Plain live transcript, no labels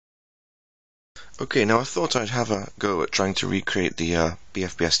Okay, now I thought I'd have a go at trying to recreate the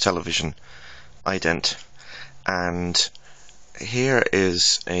BFBS television ident, and here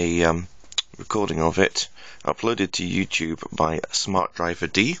is a recording of it uploaded to YouTube by Smart Driver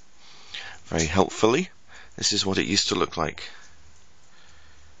D, very helpfully. This is what it used to look like.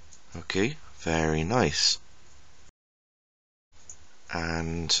 Okay, very nice.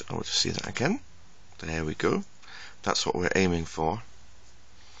 And I'll just see that again. There we go. That's what we're aiming for.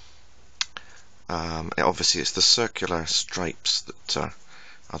 Obviously it's the circular stripes that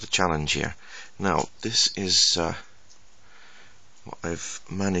are the challenge here. Now this is what I've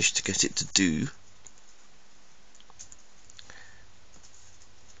managed to get it to do.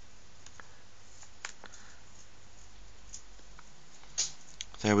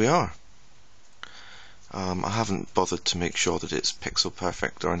 There we are. I haven't bothered to make sure that it's pixel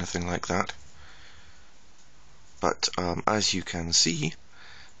perfect or anything like that, but as you can see,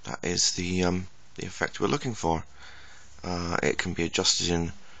 that is the effect we're looking for. It can be adjusted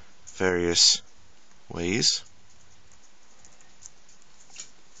in various ways,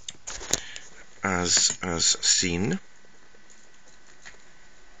 as seen.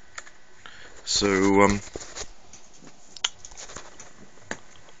 So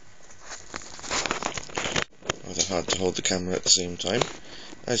rather hard to hold the camera at the same time.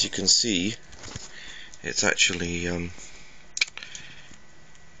 As you can see, it's actually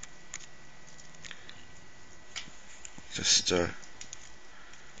just a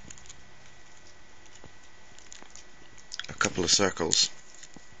couple of circles.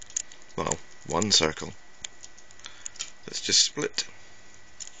 Well, one circle that's just split.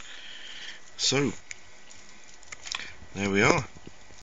 So there we are.